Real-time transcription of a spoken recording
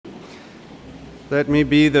Let me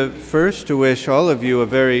be the first to wish all of you a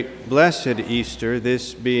very blessed Easter,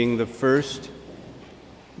 this being the first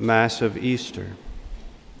Mass of Easter.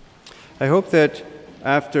 I hope that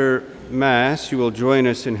after Mass you will join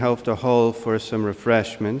us in Helfta Hall for some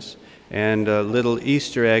refreshments and a little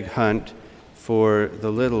Easter egg hunt for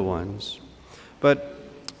the little ones.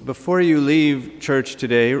 But before you leave church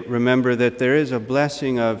today, remember that there is a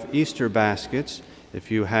blessing of Easter baskets.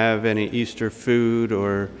 If you have any Easter food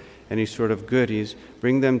or any sort of goodies,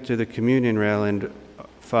 bring them to the communion rail, and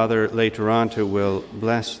Father Leitoranto will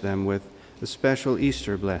bless them with a special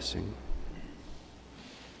Easter blessing.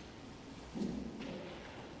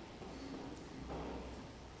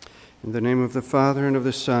 In the name of the Father, and of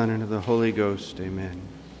the Son, and of the Holy Ghost, amen.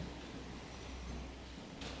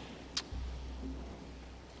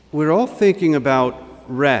 We're all thinking about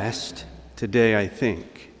rest today, I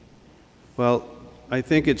think. Well, I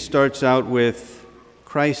think it starts out with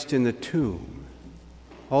Christ in the tomb.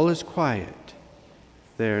 All is quiet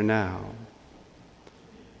there now.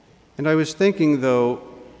 And I was thinking, though,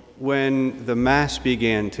 when the Mass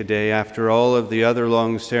began today, after all of the other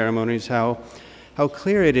long ceremonies, how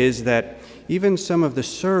clear it is that even some of the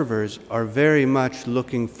servers are very much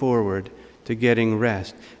looking forward to getting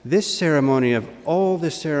rest. This ceremony, of all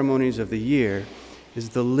the ceremonies of the year, is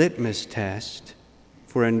the litmus test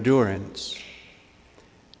for endurance.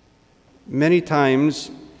 Many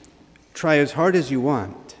times, try as hard as you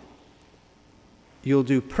want. You'll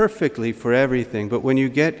do perfectly for everything, but when you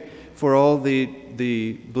get for all the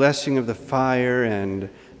blessing of the fire and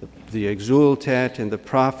the exultet and the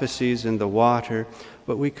prophecies and the water,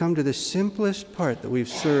 but we come to the simplest part that we've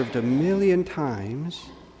served 1,000,000 times,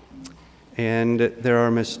 and there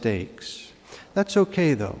are mistakes. That's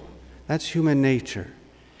okay, though. That's human nature.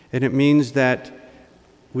 And it means that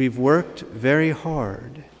we've worked very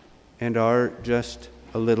hard and are just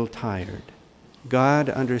a little tired. God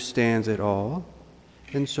understands it all,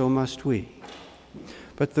 and so must we.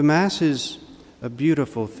 But the Mass is a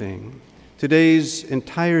beautiful thing. Today's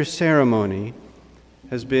entire ceremony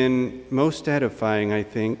has been most edifying, I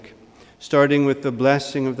think, starting with the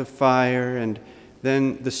blessing of the fire and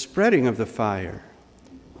then the spreading of the fire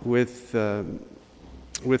with the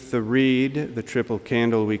reed, the triple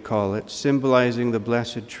candle we call it, symbolizing the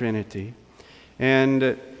Blessed Trinity,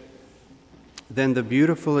 and then the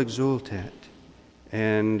beautiful exultet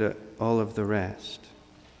and all of the rest.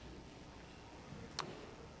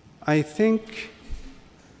 I think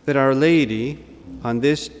that Our Lady, on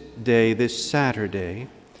this day, this Saturday,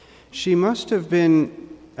 she must have been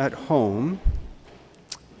at home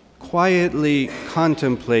quietly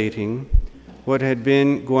contemplating what had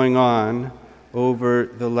been going on over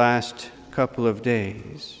the last couple of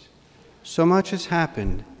days. So much has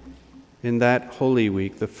happened in that Holy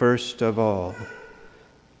Week, the first of all.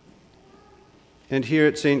 And here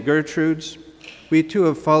at St. Gertrude's, we too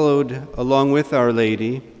have followed along with Our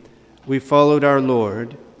Lady. We followed our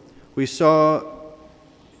Lord. We saw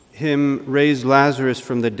him raise Lazarus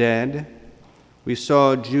from the dead. We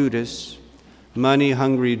saw Judas,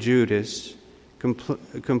 money-hungry Judas,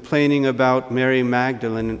 complaining about Mary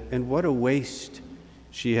Magdalene and what a waste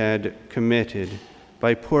she had committed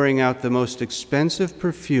by pouring out the most expensive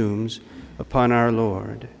perfumes upon our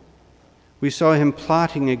Lord. We saw him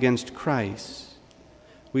plotting against Christ.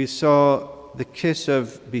 We saw the kiss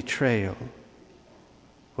of betrayal.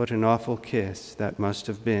 What an awful kiss that must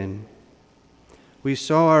have been. We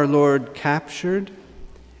saw our Lord captured,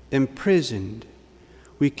 imprisoned.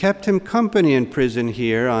 We kept him company in prison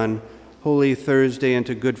here on Holy Thursday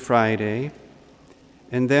into Good Friday.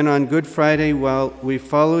 And then on Good Friday, we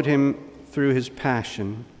followed him through his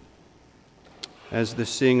passion as the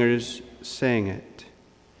singers sang it.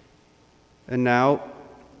 And now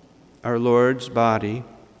our Lord's body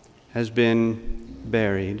has been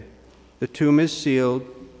buried. The tomb is sealed.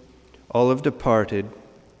 All have departed.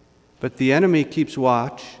 But the enemy keeps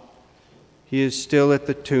watch. He is still at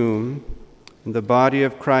the tomb. And the body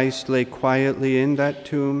of Christ lay quietly in that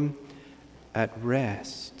tomb at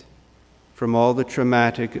rest from all the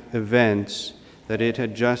traumatic events that it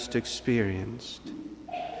had just experienced.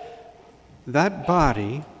 That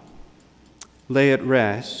body lay at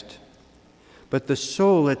rest, but the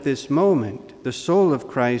soul at this moment, the soul of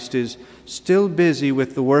Christ, is still busy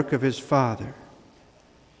with the work of his Father.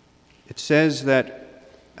 It says that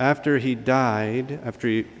after he died,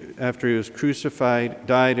 after he was crucified,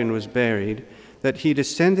 died, and was buried, that he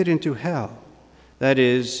descended into hell, that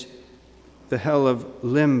is, the hell of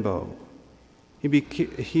limbo. He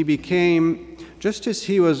became, just as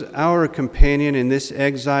he was our companion in this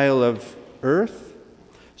exile of earth,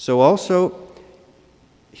 so also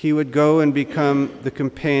he would go and become the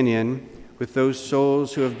companion with those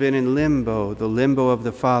souls who have been in limbo, the limbo of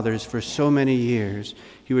the fathers, for so many years.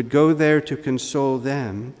 He would go there to console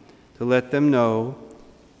them, to let them know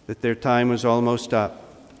that their time was almost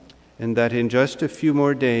up, and that in just a few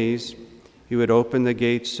more days he would open the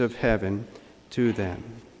gates of heaven to them.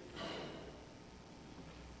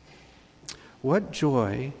 What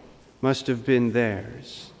joy must have been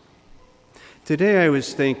theirs. Today I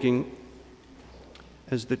was thinking,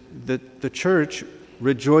 as the church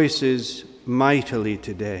rejoices mightily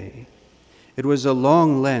today. It was a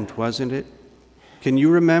long Lent, wasn't it? Can you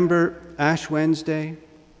remember Ash Wednesday?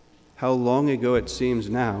 How long ago it seems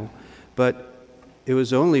now, but it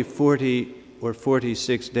was only 40 or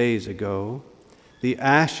 46 days ago. The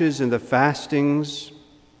ashes and the fastings,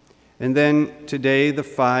 and then today the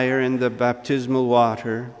fire and the baptismal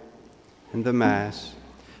water and the Mass.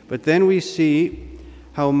 But then we see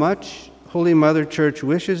how much Holy Mother Church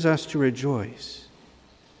wishes us to rejoice.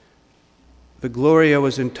 The Gloria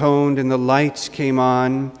was intoned and the lights came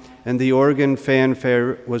on and the organ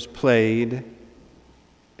fanfare was played.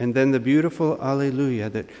 And then the beautiful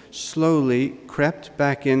Alleluia that slowly crept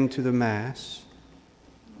back into the Mass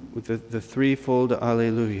with the threefold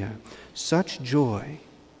Alleluia. Such joy,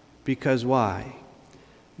 because why?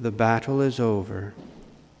 The battle is over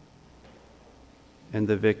and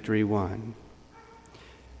the victory won.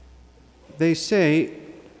 They say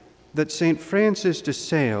that St. Francis de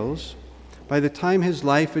Sales, by the time his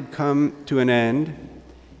life had come to an end,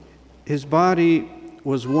 his body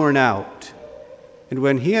was worn out. And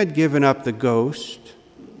when he had given up the ghost,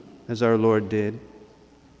 as our Lord did,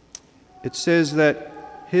 it says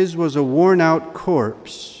that his was a worn-out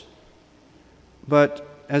corpse. But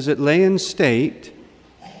as it lay in state,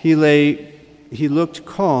 he looked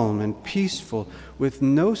calm and peaceful, with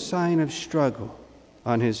no sign of struggle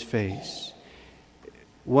on his face.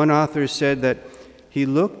 One author said that he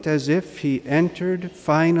looked as if he entered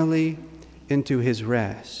finally into his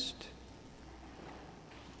rest.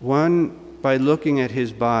 By looking at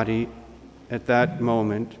his body at that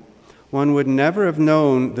moment, one would never have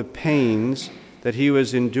known the pains that he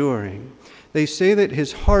was enduring. They say that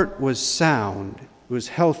his heart was sound, was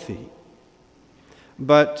healthy,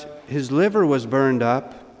 but his liver was burned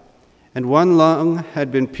up, and one lung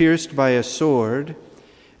had been pierced by a sword,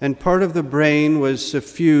 and part of the brain was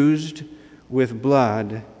suffused with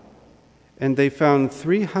blood, and they found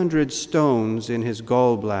 300 stones in his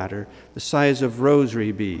gallbladder, the size of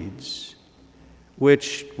rosary beads,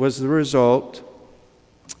 which was the result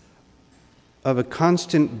of a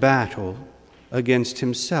constant battle against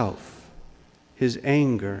himself, his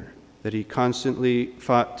anger that he constantly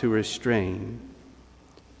fought to restrain.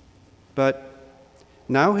 But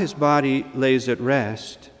now his body lays at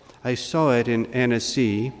rest. I saw it in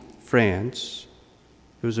Annecy, France.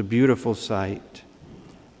 It was a beautiful sight.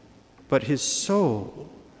 But his soul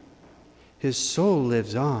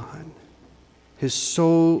lives on. His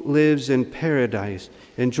soul lives in paradise,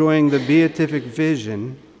 enjoying the beatific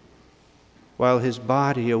vision, while his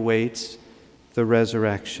body awaits the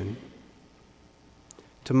resurrection.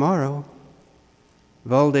 Tomorrow,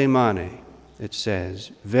 Valdemane, it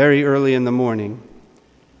says, very early in the morning,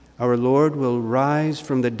 our Lord will rise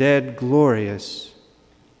from the dead glorious,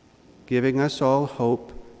 giving us all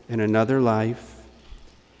hope in another life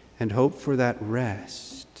and hope for that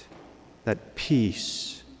rest, that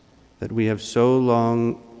peace that we have so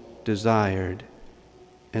long desired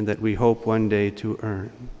and that we hope one day to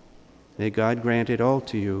earn. May God grant it all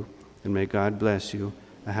to you, and may God bless you.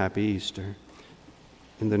 A happy Easter.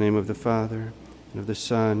 In the name of the Father, and of the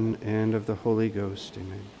Son, and of the Holy Ghost.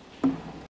 Amen.